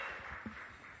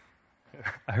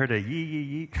I heard a yee,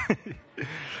 yee, yee.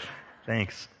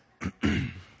 Thanks.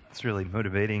 It's really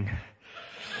motivating.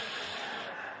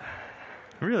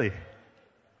 Really.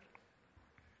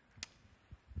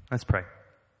 Let's pray.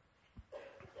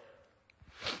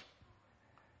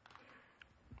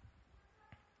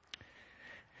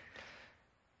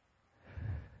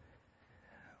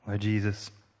 Lord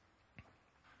Jesus,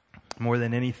 more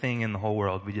than anything in the whole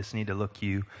world, we just need to look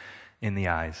you in the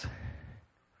eyes.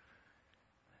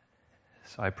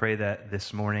 So I pray that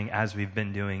this morning, as we've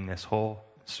been doing this whole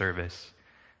service,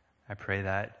 I pray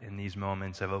that in these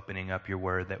moments of opening up your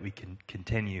word that we can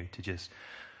continue to just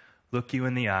look you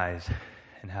in the eyes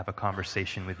and have a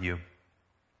conversation with you.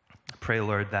 I pray,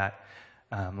 Lord, that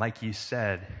like you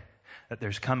said, that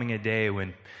there's coming a day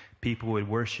when people would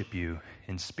worship you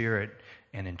in spirit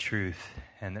and in truth,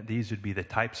 and that these would be the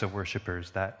types of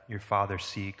worshipers that your Father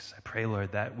seeks. I pray,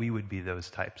 Lord, that we would be those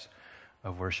types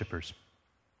of worshipers.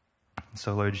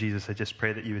 So, Lord Jesus, I just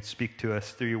pray that you would speak to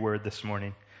us through your word this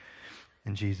morning.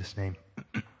 In Jesus' name,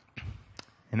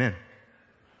 amen.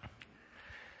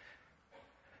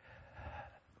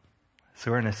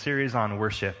 So we're in a series on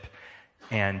worship,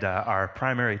 and our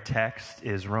primary text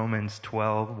is Romans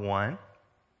 12:1.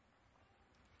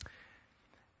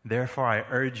 Therefore, I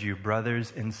urge you,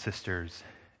 brothers and sisters,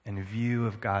 in view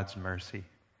of God's mercy,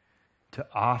 to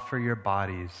offer your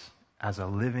bodies as a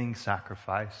living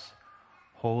sacrifice,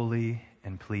 holy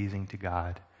and pleasing to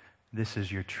God. This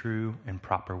is your true and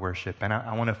proper worship. And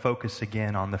I want to focus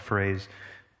again on the phrase,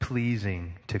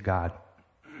 pleasing to God.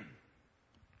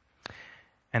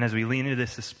 And as we lean into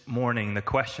this morning, the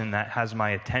question that has my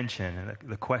attention, and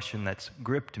the question that's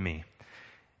gripped me,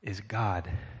 is God,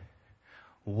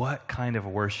 what kind of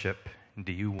worship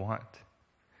do you want?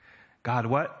 God,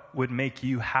 what would make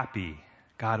you happy?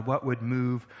 God, what would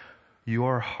move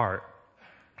your heart?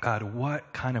 God,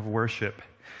 what kind of worship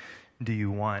do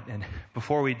you want? And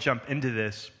before we jump into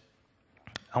this,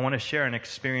 I want to share an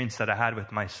experience that I had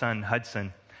with my son,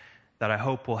 Hudson, that I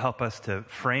hope will help us to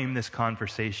frame this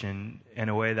conversation in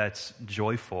a way that's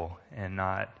joyful and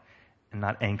not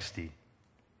angsty.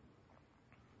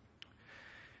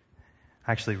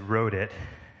 I actually wrote it,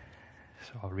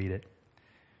 so I'll read it.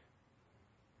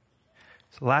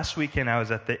 So last weekend, I was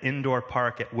at the indoor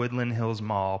park at Woodland Hills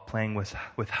Mall playing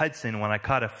with Hudson when I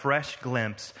caught a fresh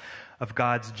glimpse of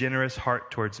God's generous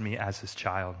heart towards me as his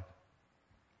child.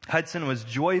 Hudson was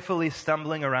joyfully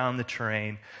stumbling around the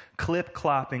terrain,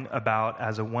 clip-clopping about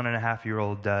as a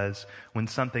 1.5-year-old does when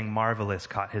something marvelous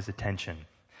caught his attention,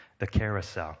 the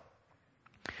carousel.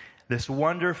 This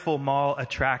wonderful mall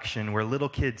attraction where little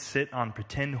kids sit on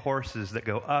pretend horses that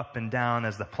go up and down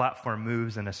as the platform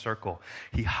moves in a circle.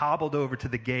 He hobbled over to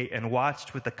the gate and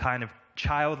watched with the kind of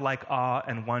childlike awe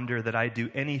and wonder that I'd do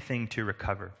anything to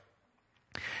recover.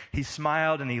 He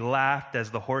smiled and he laughed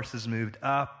as the horses moved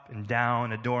up and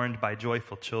down, adorned by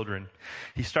joyful children.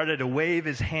 He started to wave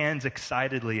his hands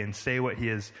excitedly and say what he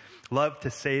has loved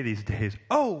to say these days,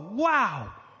 "Oh,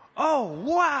 wow! Oh,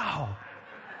 wow!"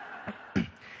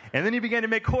 And then he began to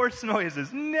make horse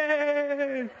noises.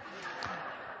 Nay!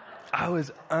 I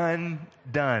was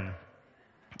undone.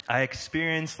 I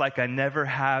experienced like I never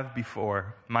have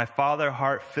before. My father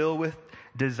heart filled with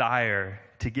desire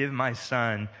to give my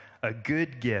son a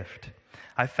good gift.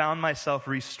 I found myself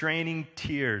restraining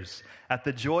tears at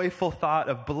the joyful thought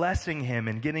of blessing him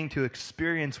and getting to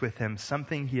experience with him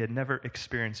something he had never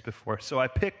experienced before. So I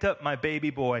picked up my baby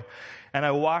boy and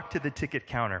I walked to the ticket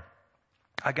counter.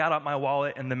 I got out my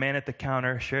wallet and the man at the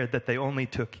counter shared that they only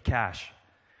took cash.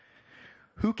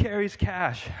 Who carries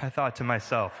cash? I thought to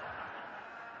myself.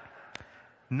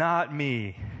 Not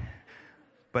me.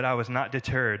 But I was not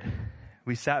deterred.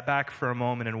 We sat back for a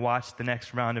moment and watched the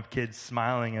next round of kids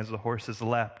smiling as the horses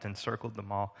leapt and circled the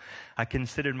mall. I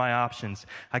considered my options.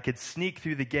 I could sneak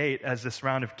through the gate as this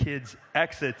round of kids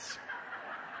exits.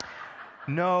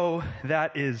 No,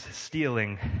 that is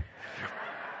stealing.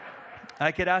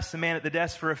 I could ask the man at the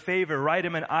desk for a favor, write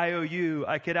him an IOU.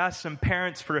 I could ask some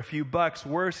parents for a few bucks.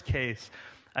 Worst case,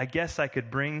 I guess I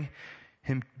could bring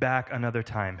him back another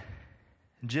time.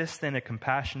 Just then, a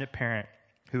compassionate parent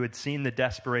who had seen the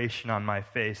desperation on my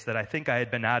face that I think I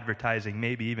had been advertising,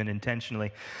 maybe even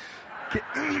intentionally,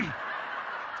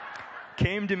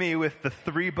 came to me with the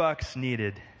 $3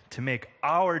 needed to make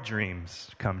our dreams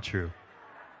come true.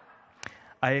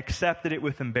 I accepted it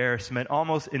with embarrassment,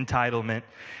 almost entitlement,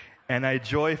 and I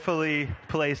joyfully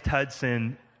placed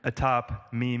Hudson atop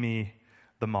Mimi,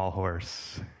 the mall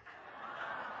horse.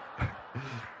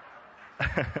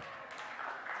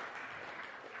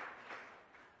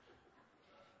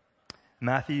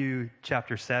 Matthew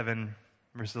chapter 7,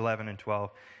 verses 11 and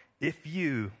 12. If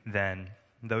you then,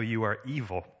 though you are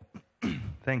evil.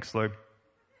 Thanks, Lord.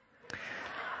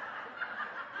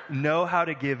 Know how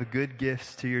to give good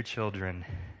gifts to your children.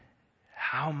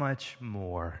 How much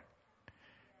more?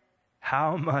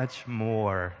 How much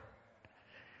more?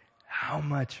 How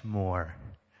much more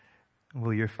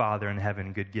will your Father in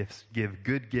heaven give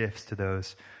good gifts to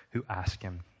those who ask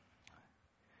him?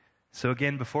 So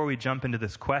again, before we jump into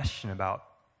this question about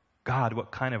God,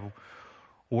 what kind of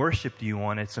worship do you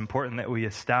want? It's important that we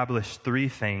establish three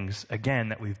things, again,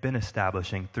 that we've been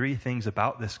establishing, three things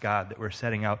about this God that we're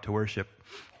setting out to worship.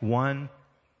 One,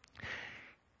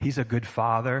 he's a good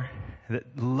Father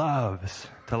that loves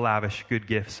to lavish good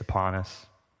gifts upon us.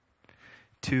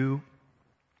 Two,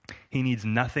 he needs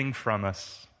nothing from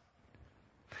us.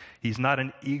 He's not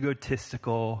an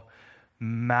egotistical,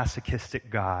 masochistic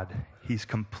God. He's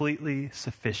completely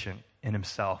sufficient in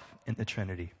himself in the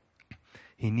Trinity.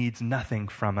 He needs nothing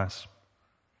from us.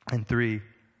 And three,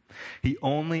 he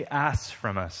only asks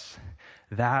from us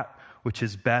that which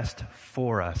is best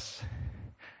for us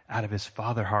out of his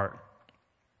Father heart.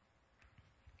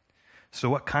 So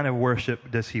what kind of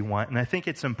worship does he want? And I think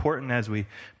it's important as we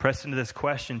press into this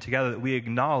question together that we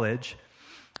acknowledge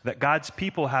that God's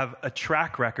people have a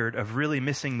track record of really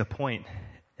missing the point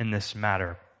in this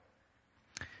matter.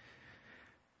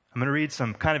 I'm going to read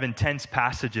some kind of intense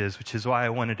passages, which is why I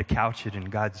wanted to couch it in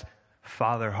God's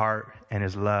Father heart and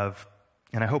his love.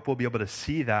 And I hope we'll be able to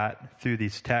see that through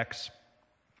these texts.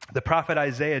 The prophet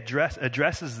Isaiah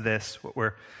addresses this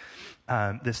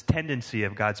tendency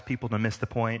of God's people to miss the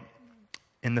point.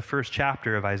 In the first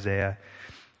chapter of Isaiah,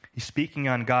 he's speaking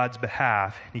on God's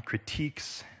behalf, and he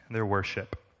critiques their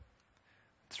worship.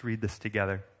 Let's read this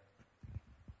together.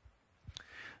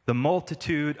 The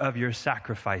multitude of your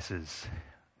sacrifices,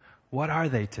 what are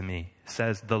they to me,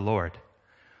 says the Lord?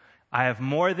 I have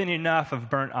more than enough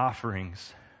of burnt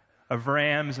offerings, of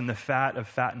rams and the fat of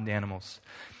fattened animals.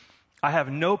 I have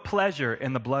no pleasure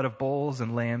in the blood of bulls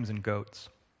and lambs and goats.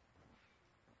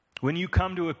 When you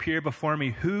come to appear before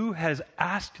me, who has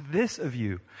asked this of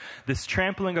you? This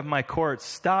trampling of my courts,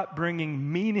 stop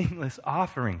bringing meaningless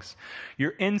offerings. Your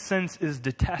incense is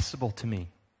detestable to me.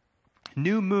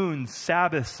 New moons,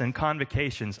 Sabbaths, and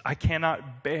convocations, I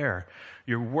cannot bear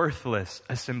your worthless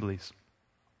assemblies.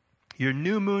 Your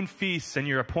new moon feasts and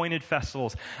your appointed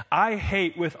festivals, I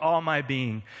hate with all my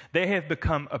being. They have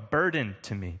become a burden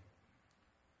to me.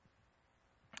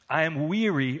 I am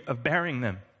weary of bearing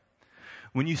them.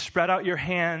 When you spread out your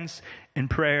hands in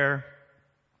prayer,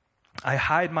 I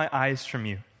hide my eyes from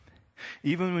you.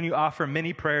 Even when you offer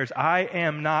many prayers, I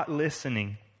am not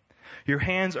listening. Your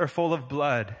hands are full of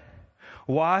blood.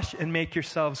 Wash and make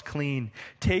yourselves clean.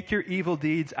 Take your evil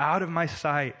deeds out of my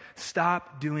sight.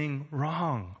 Stop doing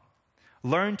wrong.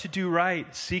 Learn to do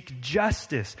right. Seek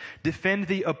justice. Defend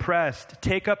the oppressed.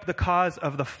 Take up the cause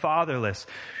of the fatherless.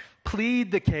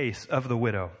 Plead the case of the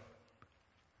widow.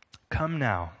 Come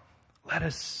now. Let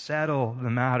us settle the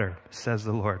matter, says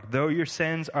the Lord. Though your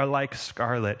sins are like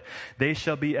scarlet, they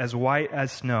shall be as white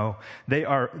as snow.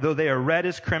 Though they are red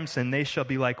as crimson, they shall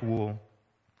be like wool.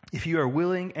 If you are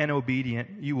willing and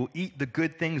obedient, you will eat the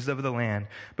good things of the land.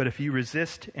 But if you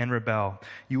resist and rebel,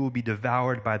 you will be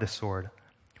devoured by the sword.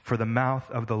 For the mouth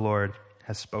of the Lord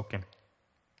has spoken.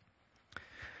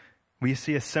 We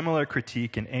see a similar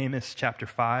critique in Amos chapter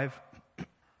 5.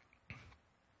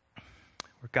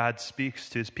 Where God speaks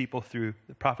to his people through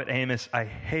the prophet Amos. I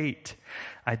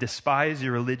despise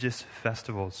your religious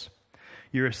festivals.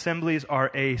 Your assemblies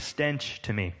are a stench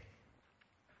to me.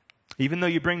 Even though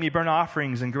you bring me burnt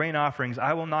offerings and grain offerings,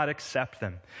 I will not accept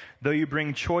them. Though you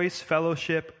bring choice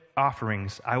fellowship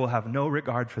offerings, I will have no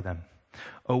regard for them.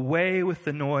 Away with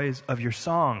the noise of your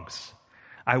songs.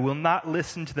 I will not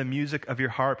listen to the music of your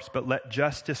harps, but let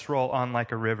justice roll on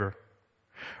like a river.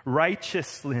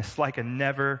 Righteousness like a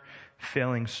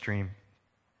never-failing stream.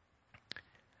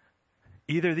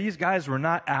 Either these guys were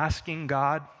not asking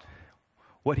God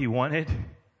what he wanted,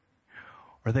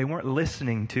 or they weren't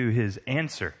listening to his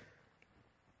answer.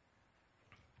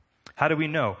 How do we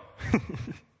know?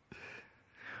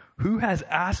 Who has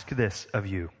asked this of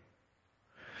you?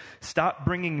 Stop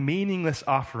bringing meaningless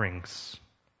offerings.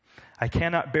 I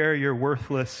cannot bear your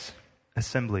worthless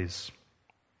assemblies.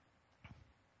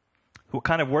 What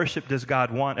kind of worship does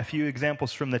God want? A few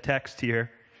examples from the text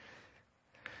here.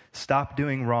 Stop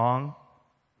doing wrong.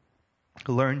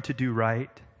 Learn to do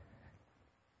right.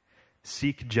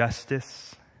 Seek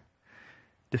justice.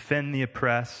 Defend the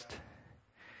oppressed.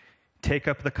 Take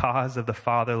up the cause of the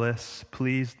fatherless.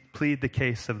 Plead the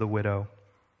case of the widow.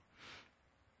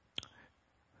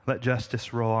 Let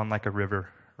justice roll on like a river.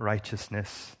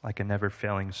 Righteousness like a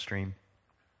never-failing stream.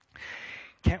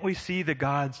 Can't we see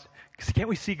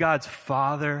God's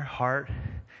Father heart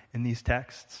in these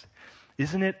texts?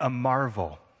 Isn't it a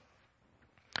marvel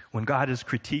when God is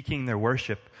critiquing their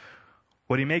worship?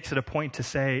 What he makes it a point to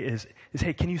say is,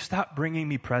 hey, can you stop bringing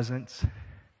me presents?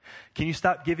 Can you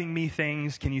stop giving me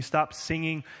things? Can you stop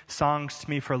singing songs to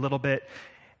me for a little bit?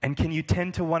 And can you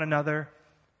tend to one another?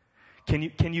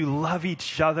 Can you love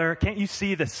each other? Can't you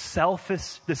see the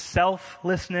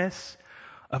selflessness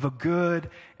of a good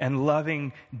and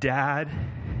loving dad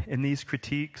in these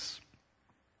critiques?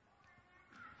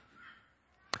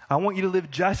 I want you to live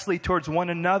justly towards one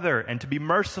another and to be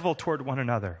merciful toward one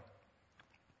another.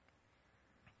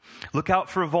 Look out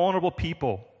for vulnerable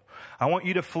people. I want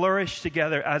you to flourish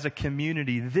together as a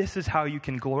community. This is how you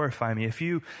can glorify me. A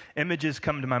few images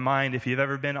come to my mind. If you've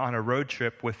ever been on a road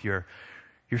trip with your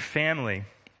family,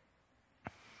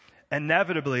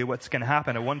 inevitably what's going to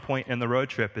happen at one point in the road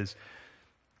trip is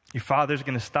your father's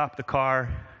going to stop the car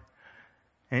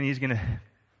and he's going to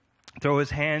throw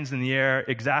his hands in the air,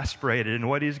 exasperated. And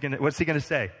what's he going to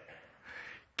say?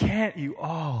 Can't you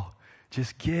all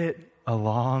just get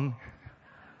along?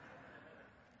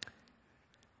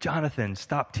 Jonathan,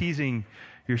 stop teasing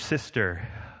your sister.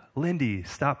 Lindy,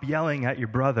 stop yelling at your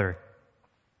brother.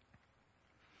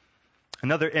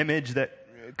 Another image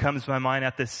that comes to my mind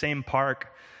at this same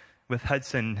park with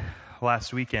Hudson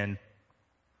last weekend,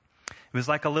 it was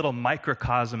like a little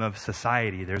microcosm of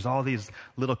society. There's all these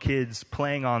little kids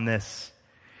playing on this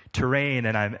terrain,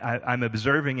 and I'm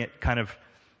observing it kind of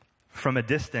from a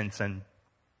distance. And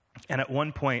at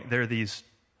one point, there are these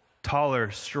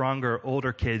taller, stronger,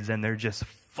 older kids, and they're just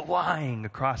flying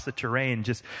across the terrain,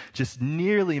 just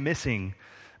nearly missing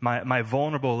my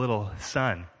vulnerable little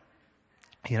son.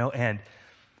 And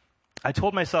I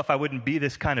told myself I wouldn't be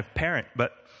this kind of parent,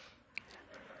 but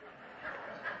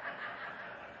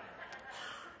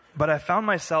I found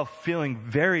myself feeling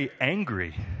very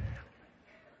angry.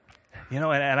 And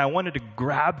I wanted to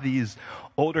grab these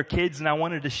older kids and I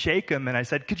wanted to shake them, and I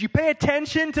said, could you pay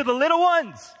attention to the little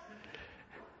ones?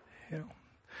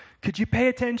 Could you pay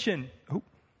attention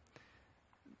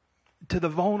to the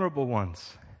vulnerable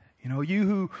ones?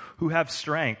 You who have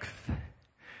strength,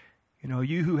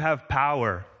 you who have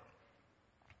power,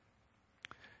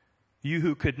 you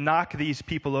who could knock these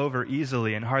people over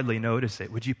easily and hardly notice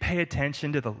it. Would you pay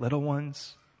attention to the little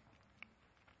ones?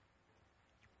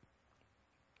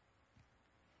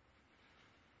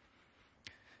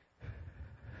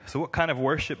 So what kind of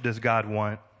worship does God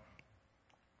want?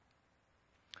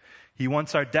 He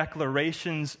wants our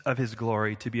declarations of His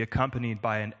glory to be accompanied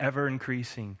by an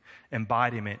ever-increasing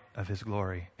embodiment of His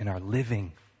glory in our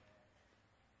living.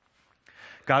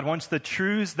 God wants the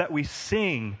truths that we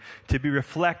sing to be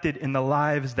reflected in the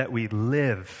lives that we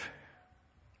live.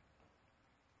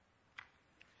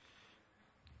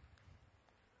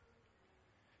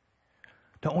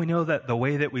 Don't we know that the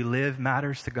way that we live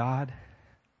matters to God?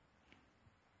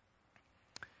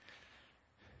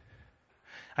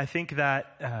 I think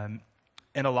that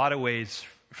in a lot of ways,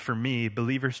 for me,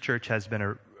 Believers Church has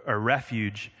been a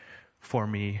refuge for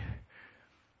me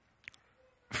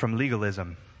from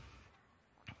legalism.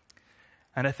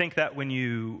 And I think that when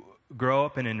you grow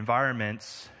up in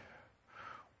environments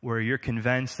where you're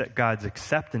convinced that God's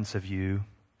acceptance of you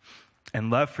and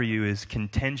love for you is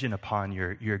contingent upon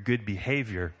your good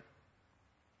behavior,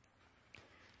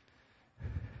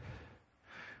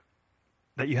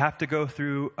 that you have to go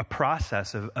through a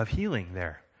process of healing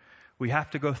there. We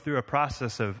have to go through a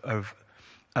process of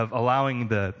allowing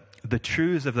the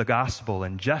truths of the gospel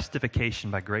and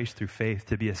justification by grace through faith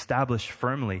to be established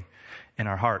firmly in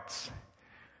our hearts.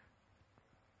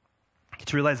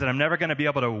 To realize that I'm never going to be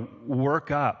able to work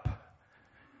up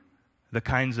the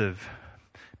kinds of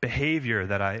behavior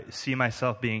that I see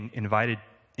myself being invited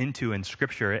into in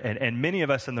Scripture. And many of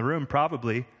us in the room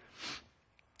probably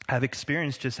have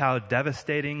experienced just how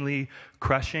devastatingly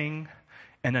crushing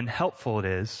and unhelpful it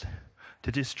is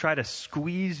to just try to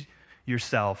squeeze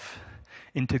yourself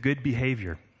into good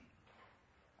behavior.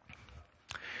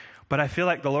 But I feel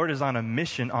like the Lord is on a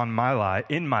mission in my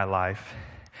life,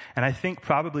 and I think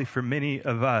probably for many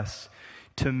of us,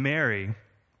 to marry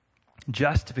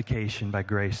justification by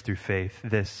grace through faith,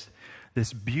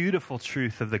 this beautiful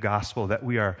truth of the gospel that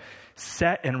we are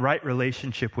set in right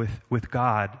relationship with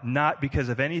God, not because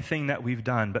of anything that we've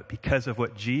done, but because of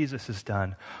what Jesus has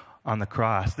done on the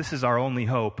cross. This is our only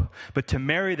hope. But to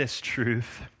marry this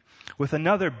truth with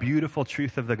another beautiful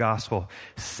truth of the gospel,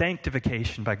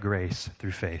 sanctification by grace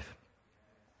through faith.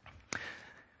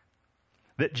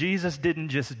 That Jesus didn't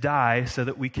just die so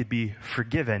that we could be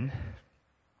forgiven,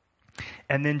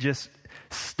 and then just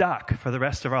stuck for the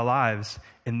rest of our lives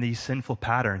in these sinful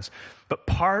patterns. But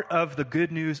part of the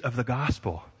good news of the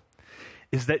gospel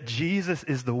is that Jesus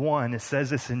is the one, it says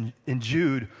this in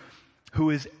Jude, who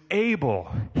is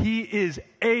able, he is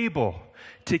able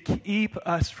to keep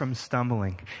us from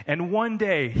stumbling. And one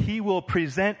day he will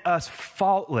present us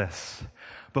faultless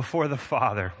before the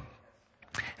Father.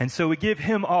 And so we give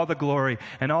him all the glory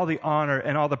and all the honor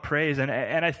and all the praise. And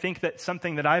I think that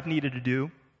something that I've needed to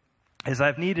do is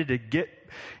I've needed to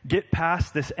get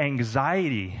past this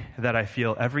anxiety that I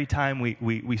feel every time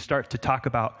we start to talk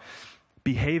about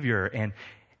behavior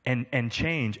and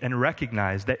change, and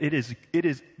recognize that it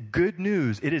is good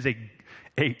news. It is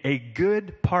a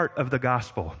good part of the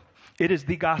gospel. It is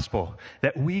the gospel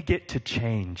that we get to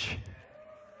change.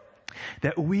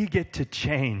 That we get to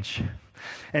change.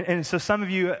 And so some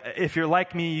of you, if you're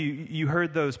like me, you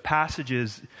heard those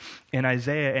passages in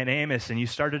Isaiah and Amos, and you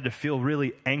started to feel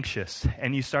really anxious,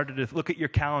 and you started to look at your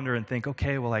calendar and think,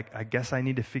 okay, well, I guess I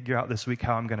need to figure out this week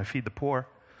how I'm going to feed the poor.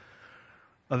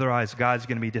 Otherwise, God's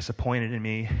going to be disappointed in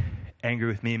me, angry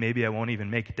with me. Maybe I won't even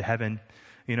make it to heaven.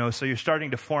 So you're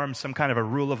starting to form some kind of a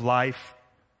rule of life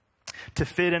to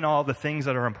fit in all the things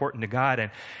that are important to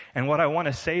God. And what I want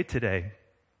to say today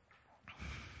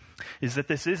is that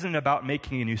this isn't about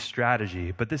making a new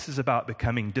strategy, but this is about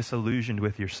becoming disillusioned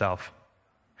with yourself.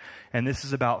 And this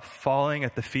is about falling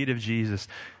at the feet of Jesus,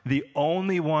 the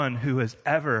only one who has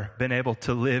ever been able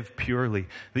to live purely,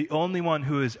 the only one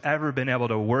who has ever been able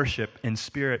to worship in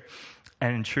spirit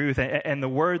and in truth. And the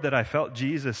word that I felt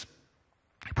Jesus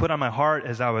put on my heart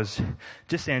as I was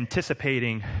just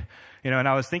anticipating, and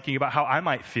I was thinking about how I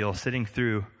might feel sitting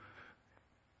through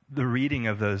the reading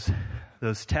of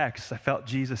those texts, I felt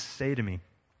Jesus say to me,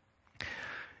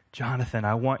 Jonathan,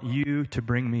 I want you to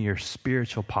bring me your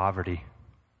spiritual poverty.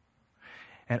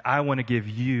 And I want to give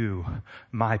you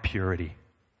my purity.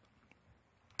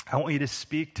 I want you to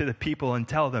speak to the people and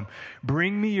tell them,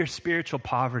 bring me your spiritual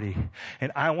poverty,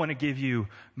 and I want to give you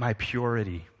my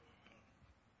purity.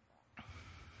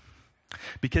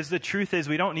 Because the truth is,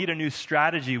 we don't need a new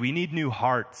strategy. We need new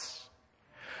hearts.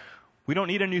 We don't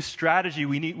need a new strategy.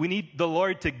 We need the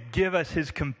Lord to give us his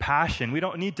compassion. We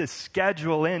don't need to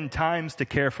schedule in times to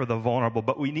care for the vulnerable,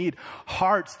 but we need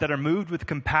hearts that are moved with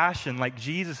compassion like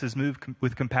Jesus is moved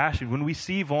with compassion when we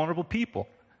see vulnerable people.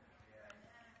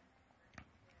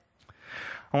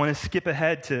 I want to skip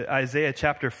ahead to Isaiah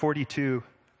chapter 42.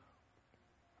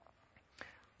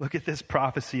 Look at this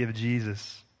prophecy of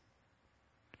Jesus.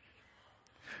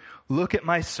 Look at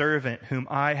my servant whom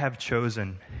I have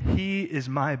chosen. He is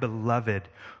my beloved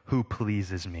who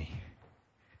pleases me.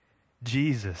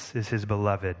 Jesus is his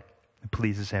beloved who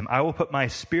pleases him. I will put my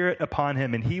spirit upon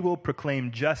him, and he will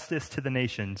proclaim justice to the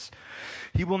nations.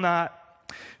 He will not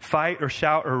fight or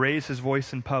shout or raise his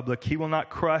voice in public. He will not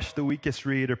crush the weakest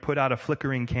reed or put out a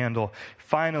flickering candle.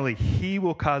 Finally, he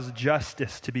will cause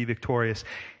justice to be victorious,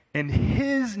 and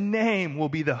his name will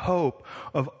be the hope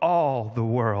of all the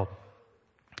world.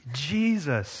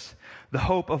 Jesus, the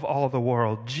hope of all the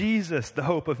world. Jesus, the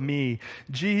hope of me.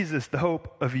 Jesus, the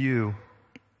hope of you.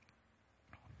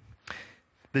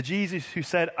 The Jesus who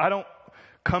said, I don't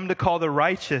come to call the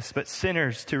righteous, but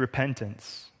sinners to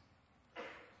repentance.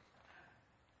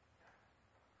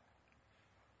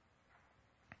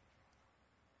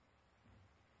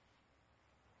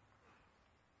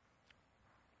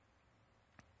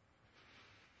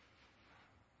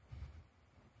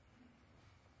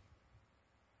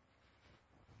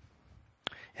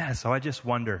 Yeah, so I just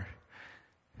wonder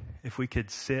if we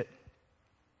could sit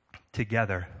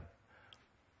together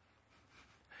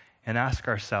and ask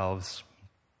ourselves,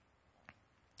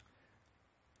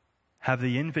 have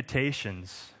the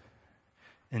invitations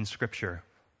in Scripture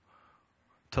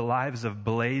to lives of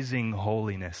blazing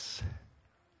holiness,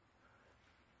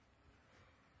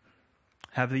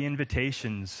 have the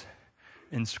invitations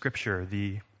in Scripture,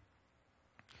 the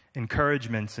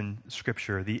encouragements in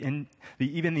Scripture,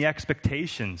 even the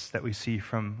expectations that we see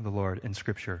from the Lord in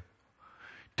Scripture,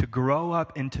 to grow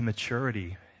up into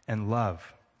maturity and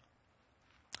love,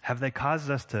 have they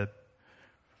caused us to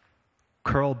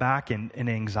curl back in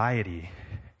anxiety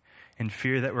and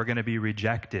fear that we're going to be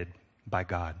rejected by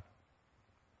God?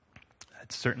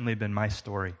 That's certainly been my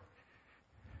story.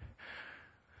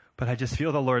 But I just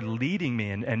feel the Lord leading me,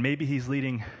 and maybe he's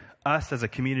leading us as a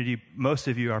community. Most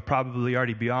of you are probably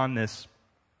already beyond this.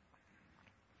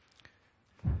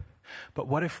 But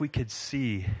what if we could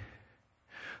see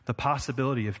the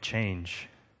possibility of change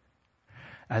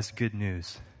as good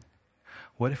news?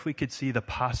 What if we could see the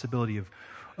possibility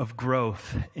of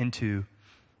growth into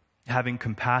having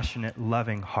compassionate,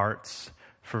 loving hearts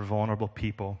for vulnerable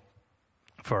people?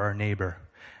 for our neighbor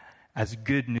as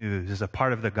good news, as a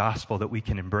part of the gospel that we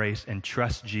can embrace and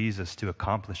trust Jesus to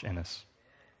accomplish in us.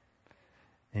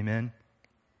 Amen.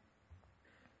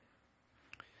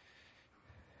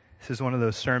 This is one of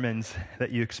those sermons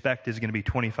that you expect is going to be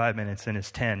 25 minutes and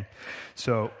it's 10.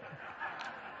 So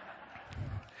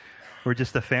we're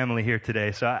just a family here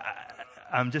today. So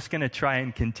I'm just going to try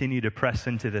and continue to press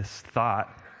into this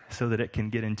thought so that it can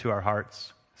get into our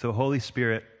hearts. So Holy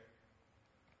Spirit,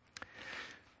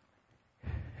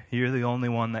 you're the only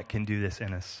one that can do this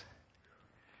in us.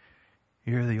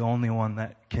 You're the only one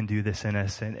that can do this in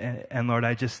us. And Lord,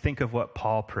 I just think of what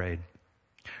Paul prayed,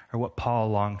 or what Paul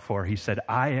longed for. He said,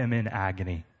 I am in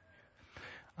agony.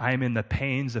 I am in the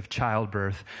pains of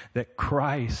childbirth, that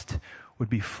Christ would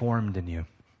be formed in you.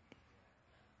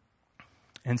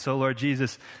 And so, Lord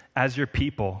Jesus, as your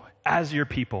people,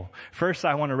 first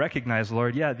I want to recognize,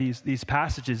 Lord, these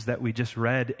passages that we just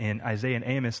read in Isaiah and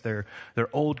Amos, they're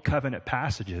old covenant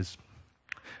passages.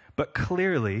 But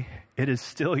clearly, it is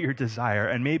still your desire,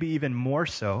 and maybe even more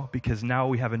so, because now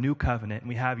we have a new covenant and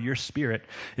we have your Spirit.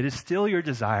 It is still your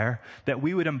desire that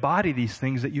we would embody these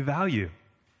things that you value.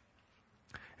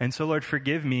 And so, Lord,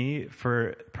 forgive me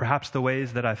for perhaps the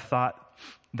ways that I've thought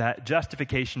that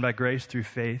justification by grace through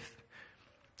faith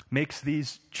makes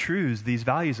these truths, these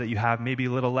values that you have, maybe a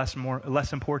little less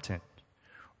important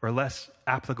or less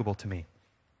applicable to me.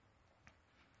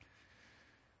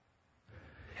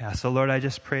 Yeah, so Lord, I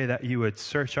just pray that you would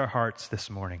search our hearts this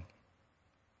morning.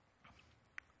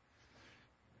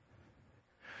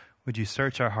 Would you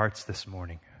search our hearts this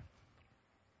morning?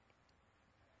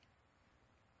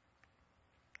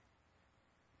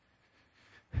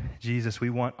 Jesus, we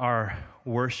want our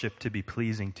worship to be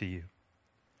pleasing to you.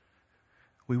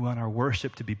 We want our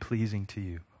worship to be pleasing to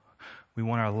you. We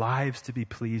want our lives to be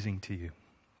pleasing to you.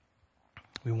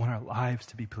 We want our lives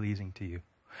to be pleasing to you.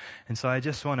 And so I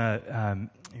just want to,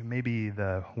 maybe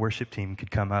the worship team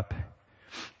could come up.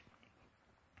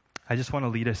 I just want to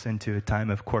lead us into a time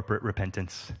of corporate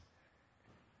repentance.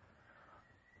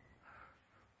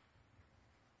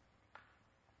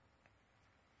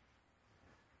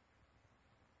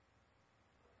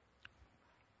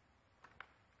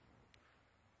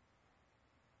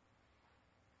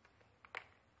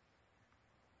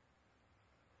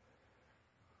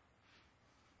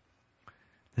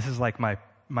 This is like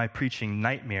my preaching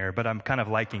nightmare, but I'm kind of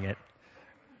liking it.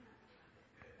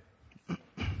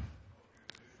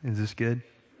 Is this good?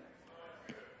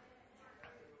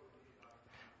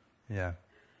 Yeah.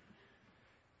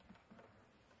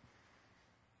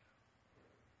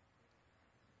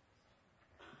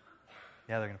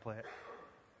 Yeah, they're going to play it.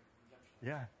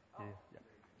 Yeah.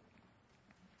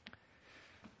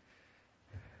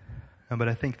 No, but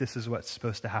I think this is what's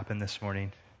supposed to happen this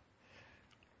morning.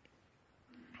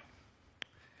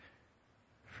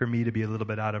 For me to be a little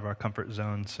bit out of our comfort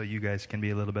zone, so you guys can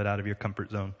be a little bit out of your comfort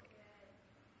zone.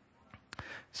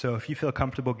 So if you feel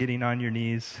comfortable getting on your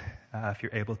knees, if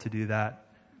you're able to do that,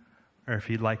 or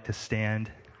if you'd like to stand.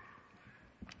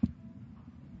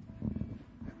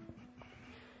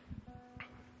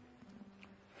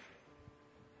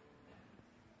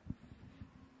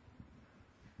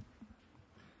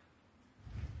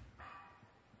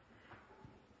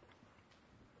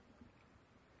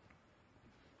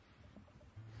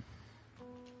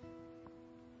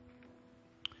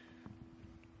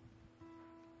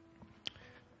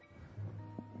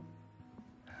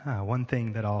 One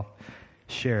thing that I'll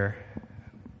share,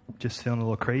 just feeling a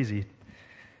little crazy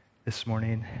this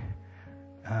morning.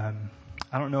 I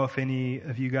don't know if any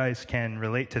of you guys can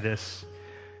relate to this,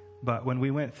 but when we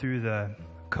went through the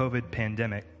COVID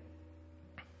pandemic,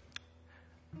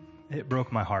 it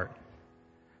broke my heart.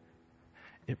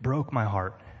 It broke my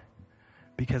heart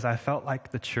because I felt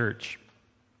like the church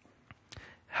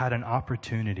had an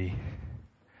opportunity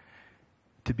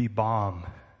to be balm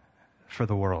for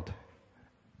the world.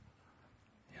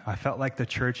 I felt like the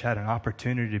church had an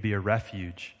opportunity to be a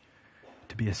refuge,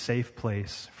 to be a safe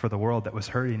place for the world that was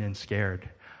hurting and scared.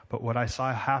 But what I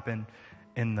saw happen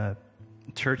in the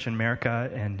church in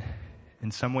America, and in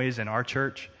some ways in our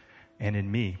church and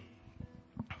in me,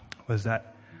 was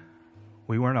that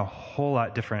we weren't a whole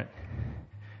lot different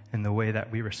in the way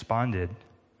that we responded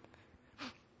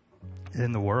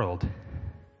in the world.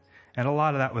 And a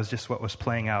lot of that was just what was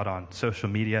playing out on social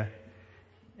media,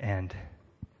 and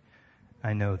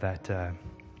I know that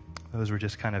those were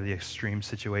just kind of the extreme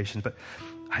situations, but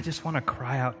I just want to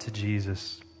cry out to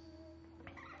Jesus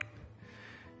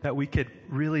that we could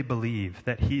really believe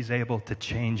that he's able to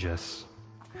change us,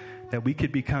 that we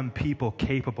could become people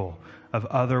capable of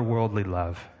otherworldly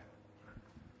love,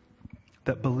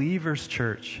 that Believers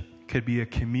Church could be a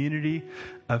community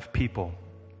of people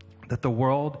that the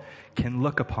world can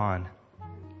look upon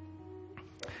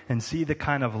and see the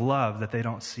kind of love that they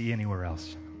don't see anywhere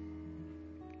else.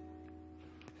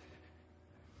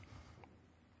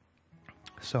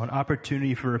 So an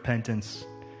opportunity for repentance.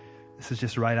 This is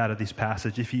just right out of these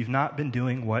passages. If you've not been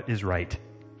doing what is right,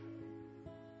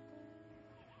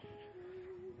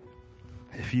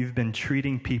 if you've been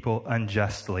treating people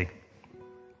unjustly,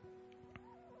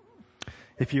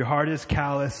 if your heart is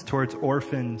callous towards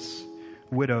orphans,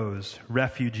 widows,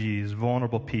 refugees,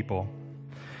 vulnerable people,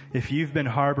 if you've been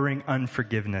harboring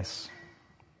unforgiveness,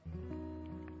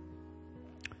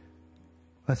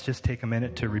 let's just take a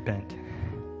minute to repent.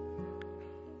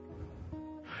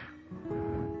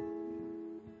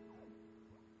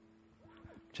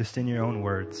 Just in your own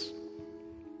words.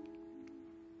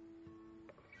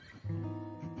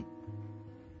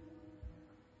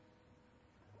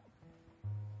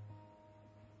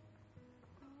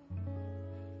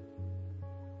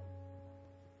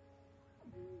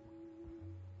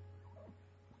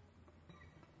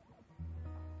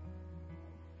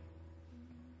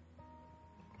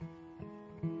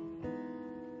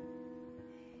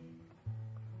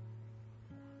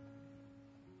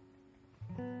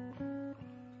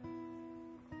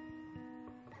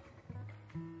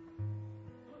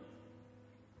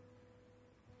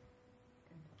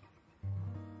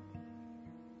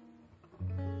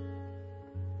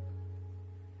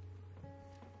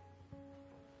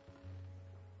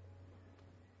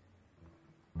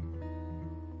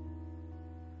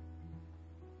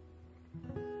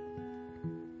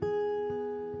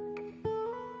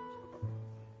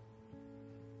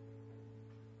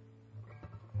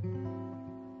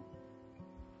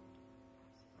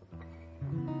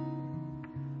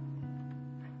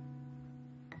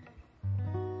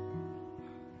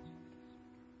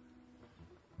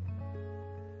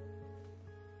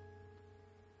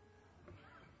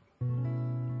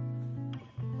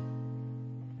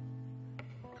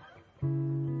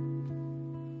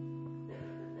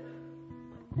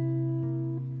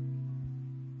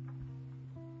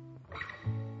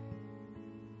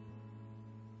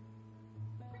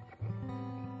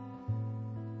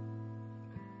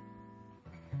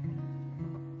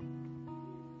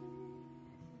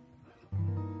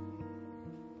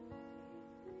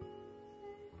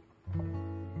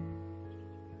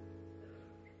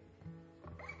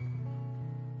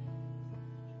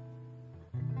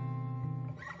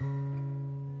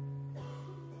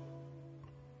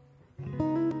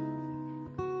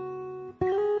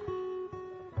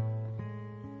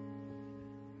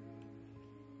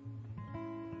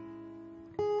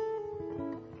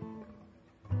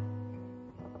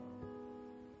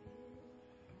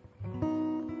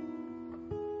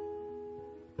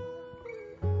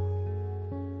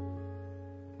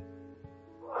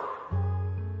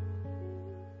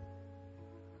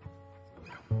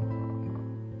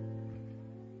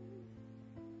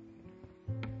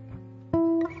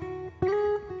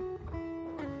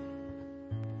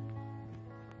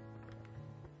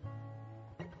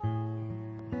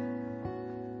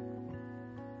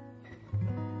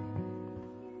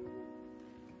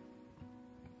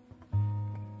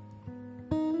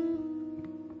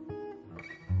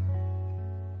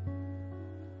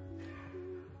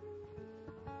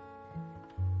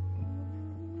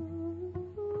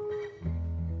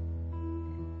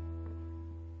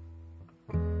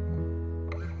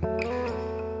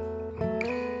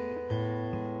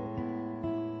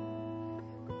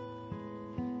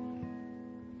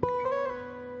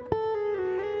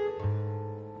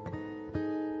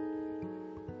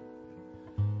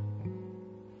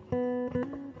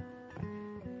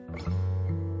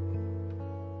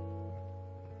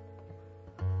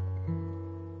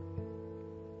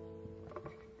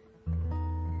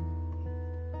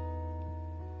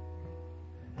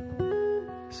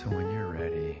 So when you're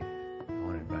ready, I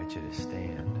want to invite you to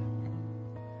stand.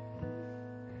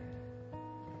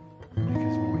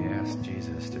 Because when we ask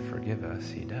Jesus to forgive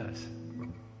us, He does.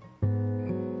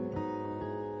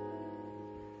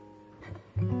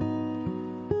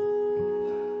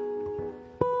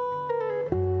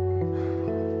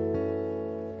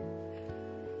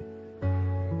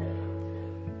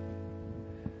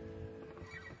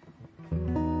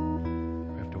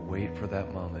 We have to wait for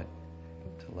that moment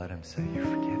to let Him say, "You're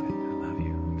forgiven. I love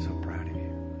you. I'm so proud of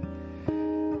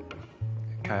you."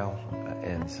 Kyle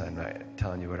and son, I'm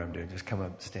telling you what I'm doing. Just come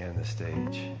up, stand on the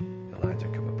stage. Elijah,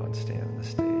 come up on stand on the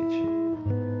stage.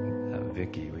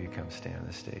 Vicky, will you come stand on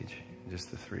the stage? Just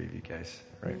the three of you guys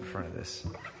right in front of this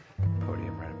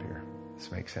podium right up here.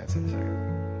 This makes sense in a second.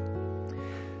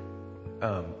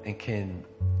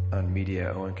 And on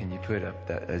media, Owen, can you put up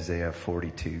that Isaiah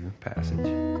 42 passage?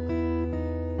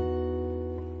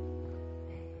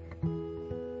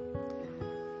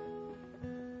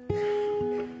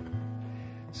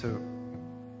 So,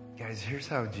 guys, here's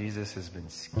how Jesus has been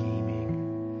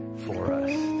scheming for us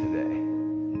today.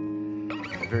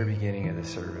 At the very beginning of the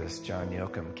service, John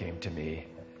Yoakum came to me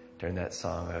during that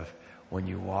song of, when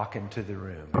you walk into the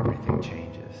room, everything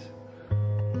changes.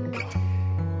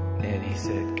 And he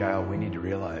said, Kyle, we need to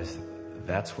realize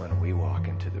that's when we walk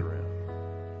into the room.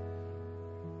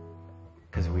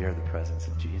 Because we are the presence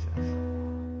of Jesus.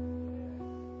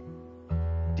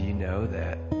 Do you know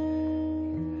that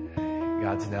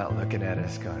God's not looking at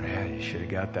us going, hey, you should have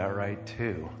got that right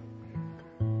too.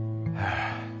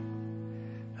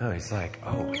 No, he's like,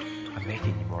 oh, I'm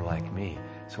making you more like me.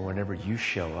 So whenever you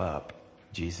show up,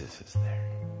 Jesus is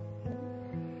there.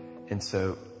 And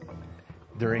so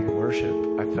during worship,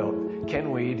 I felt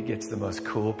Ken Weed gets the most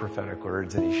cool prophetic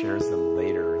words and he shares them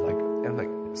later.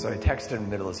 So I texted in the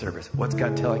middle of service, what's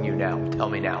God telling you now? Tell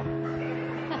me now.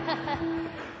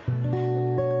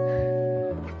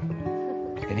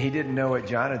 And he didn't know what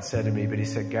John had said to me, but he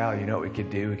said, Gal, you know what we could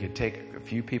do? We could take a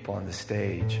few people on the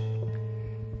stage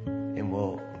and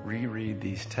we'll reread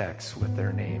these texts with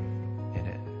their name in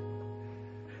it.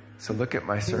 So look at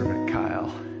my servant Kyle,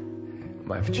 whom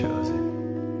I've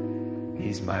chosen.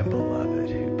 He's my beloved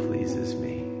who pleases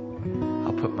me.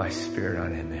 I'll put my spirit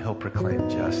on him and he'll proclaim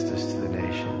justice to the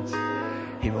nations.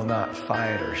 He will not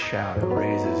fight or shout or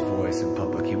raise his voice in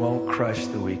public. He won't crush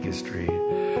the weakest reed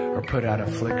or put out a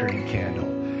flickering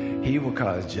candle. He will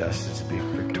cause justice to be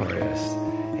victorious,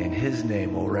 and his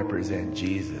name will represent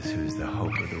Jesus, who is the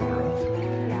hope of the world.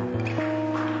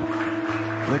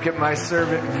 Look at my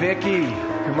servant Vicky,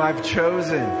 whom I've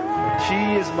chosen.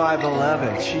 She is my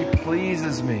beloved. She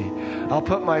pleases me. I'll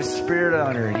put my spirit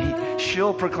on her, and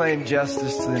she'll proclaim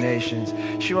justice to the nations.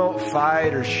 She won't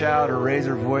fight or shout or raise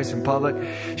her voice in public.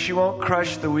 She won't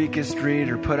crush the weakest reed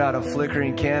or put out a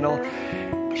flickering candle.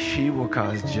 She will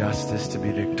cause justice to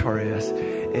be victorious,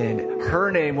 and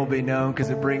her name will be known because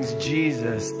it brings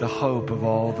Jesus, the hope of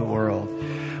all the world.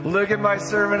 Look at my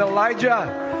servant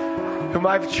Elijah, whom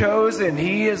I've chosen.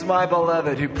 He is my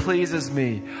beloved who pleases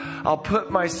me. I'll put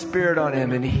my spirit on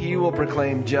him and he will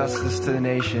proclaim justice to the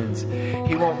nations.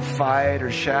 He won't fight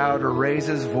or shout or raise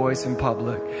his voice in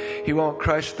public. He won't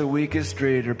crush the weakest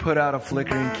reed or put out a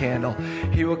flickering candle.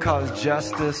 He will cause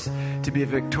justice to be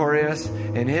victorious,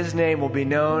 and his name will be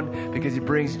known because he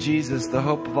brings Jesus, the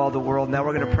hope of all the world. Now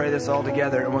we're going to pray this all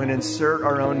together, and we're going to insert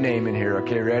our own name in here.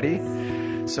 Okay, ready?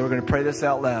 So we're going to pray this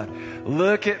out loud.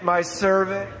 Look at my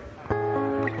servant,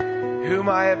 whom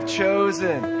I have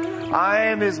chosen. I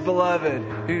am his beloved,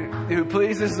 who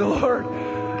pleases the Lord.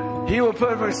 He will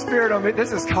put his spirit on me.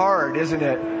 This is hard, isn't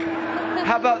it?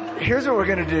 How about, here's what we're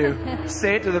going to do.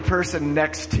 Say it to the person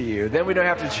next to you. Then we don't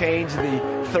have to change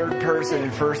the third person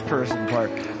and first person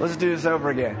part. Let's do this over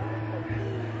again.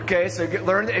 Okay, so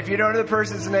learn, if you don't know the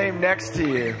person's name next to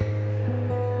you,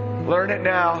 learn it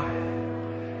now.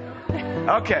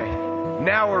 Okay,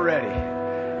 now we're ready.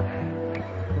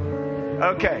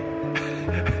 Okay.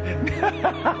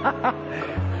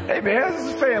 Hey man,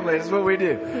 this is family. This is what we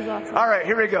do. This is awesome. All right,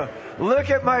 here we go. Look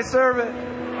at my servant,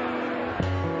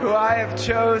 who I have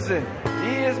chosen.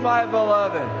 He is my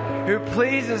beloved, who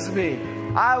pleases me.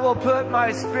 I will put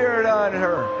my spirit on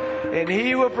her, and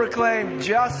he will proclaim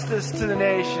justice to the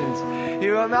nations. He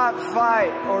will not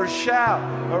fight or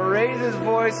shout or raise his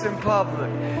voice in public.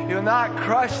 He will not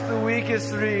crush the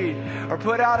weakest reed or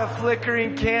put out a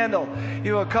flickering candle.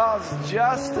 He will cause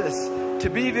justice to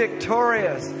be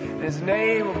victorious, and his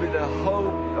name will be the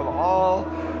hope of all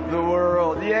the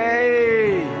world.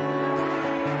 Yay!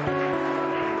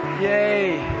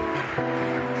 Yay!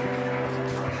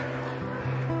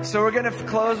 So we're going to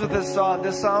close with this song.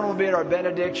 This song will be our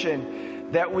benediction,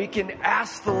 that we can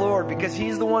ask the Lord, because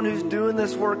he's the one who's doing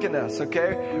this work in us,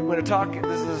 okay? We're going to talk,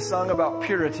 this is a song about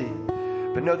purity.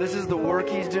 But no, this is the work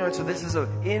he's doing, so this is an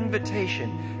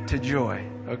invitation to joy,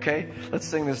 okay? Let's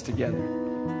sing this together.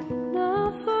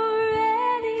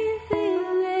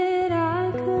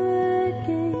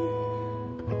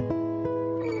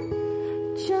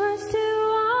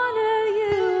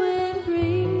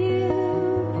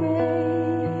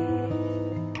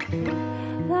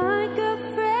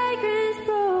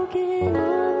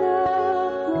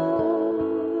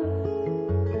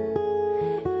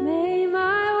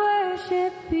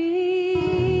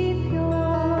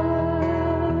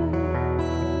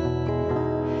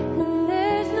 And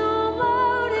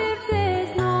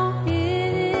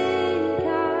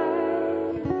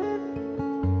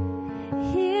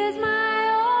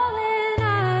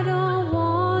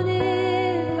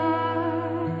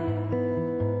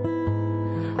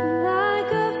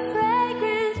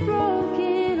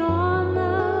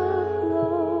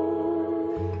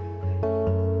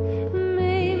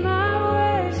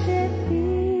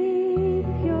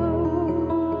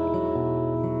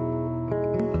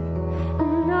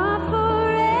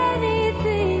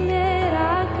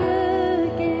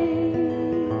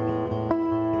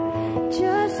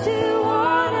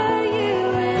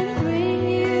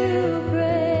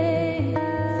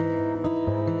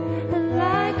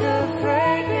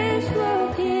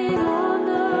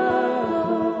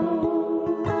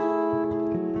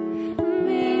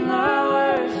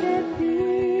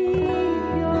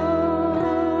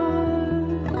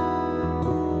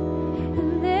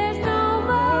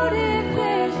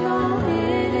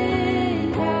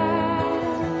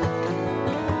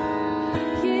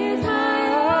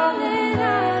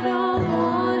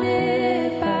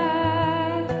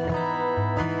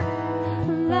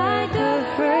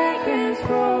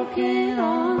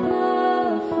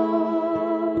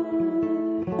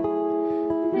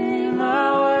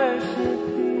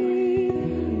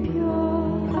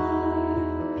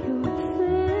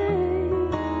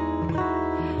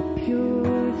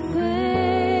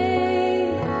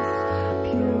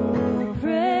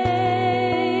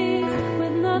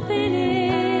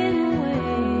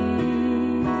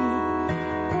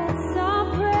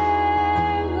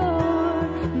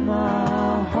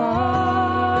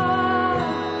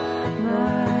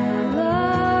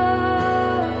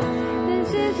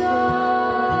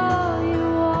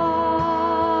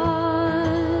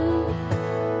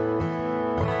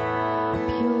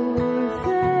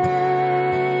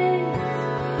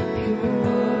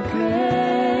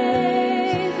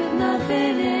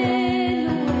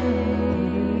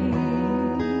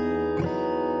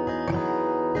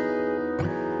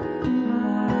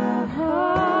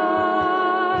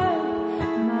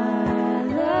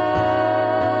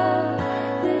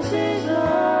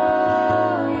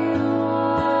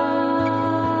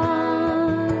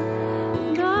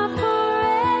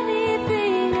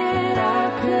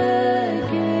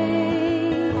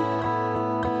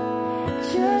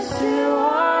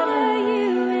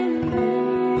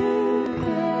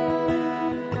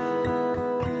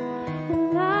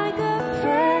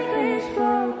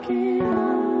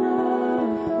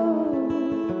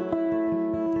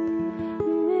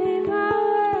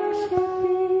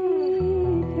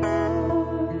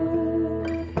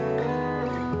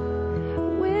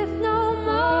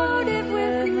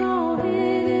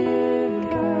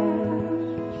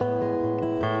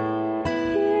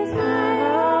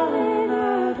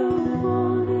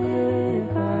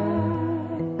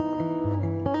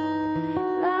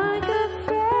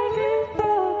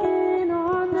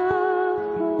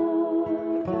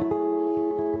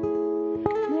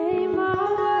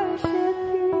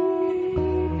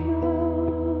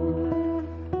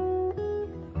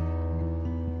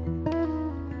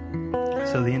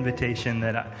invitation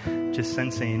that I'm just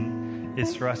sensing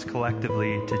is for us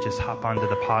collectively to just hop onto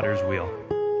the potter's wheel,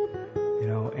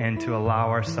 and to allow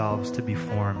ourselves to be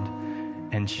formed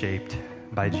and shaped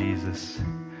by Jesus.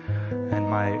 And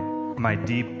my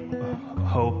deep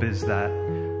hope is that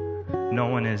no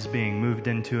one is being moved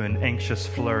into an anxious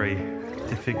flurry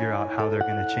to figure out how they're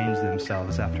going to change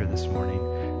themselves after this morning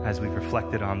as we've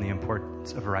reflected on the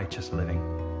importance of righteous living.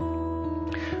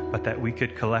 But that we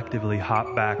could collectively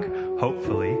hop back,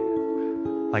 hopefully,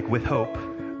 like with hope,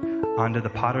 onto the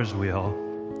potter's wheel,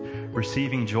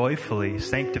 receiving joyfully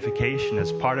sanctification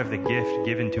as part of the gift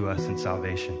given to us in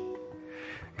salvation.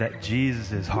 That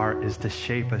Jesus' heart is to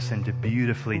shape us into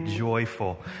beautifully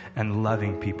joyful and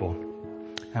loving people.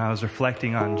 And I was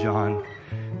reflecting on John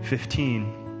 15,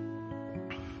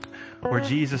 where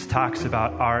Jesus talks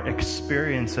about our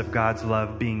experience of God's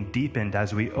love being deepened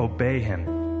as we obey him.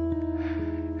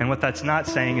 And what that's not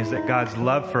saying is that God's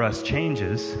love for us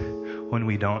changes when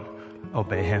we don't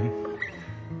obey him.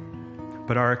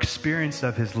 But our experience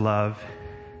of his love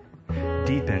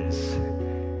deepens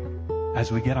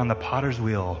as we get on the potter's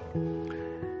wheel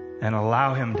and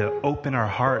allow him to open our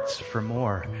hearts for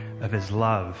more of his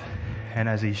love. And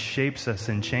as he shapes us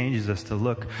and changes us to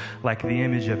look like the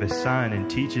image of his Son and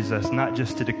teaches us not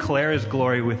just to declare his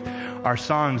glory with our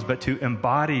songs, but to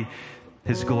embody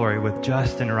his glory with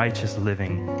just and righteous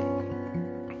living.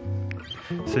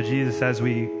 So Jesus, as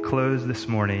we close this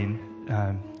morning,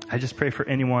 I just pray for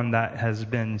anyone that has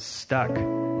been stuck,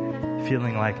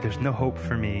 feeling like there's no hope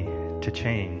for me to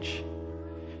change.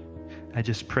 I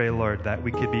just pray, Lord, that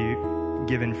we could be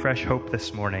given fresh hope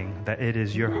this morning, that it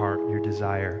is your heart, your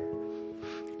desire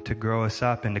to grow us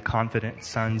up into confident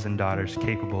sons and daughters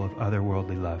capable of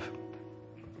otherworldly love.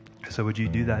 So would you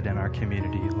do that in our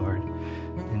community, Lord,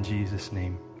 in Jesus'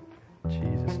 name. In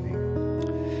Jesus'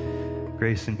 name.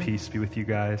 Grace and peace be with you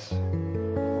guys.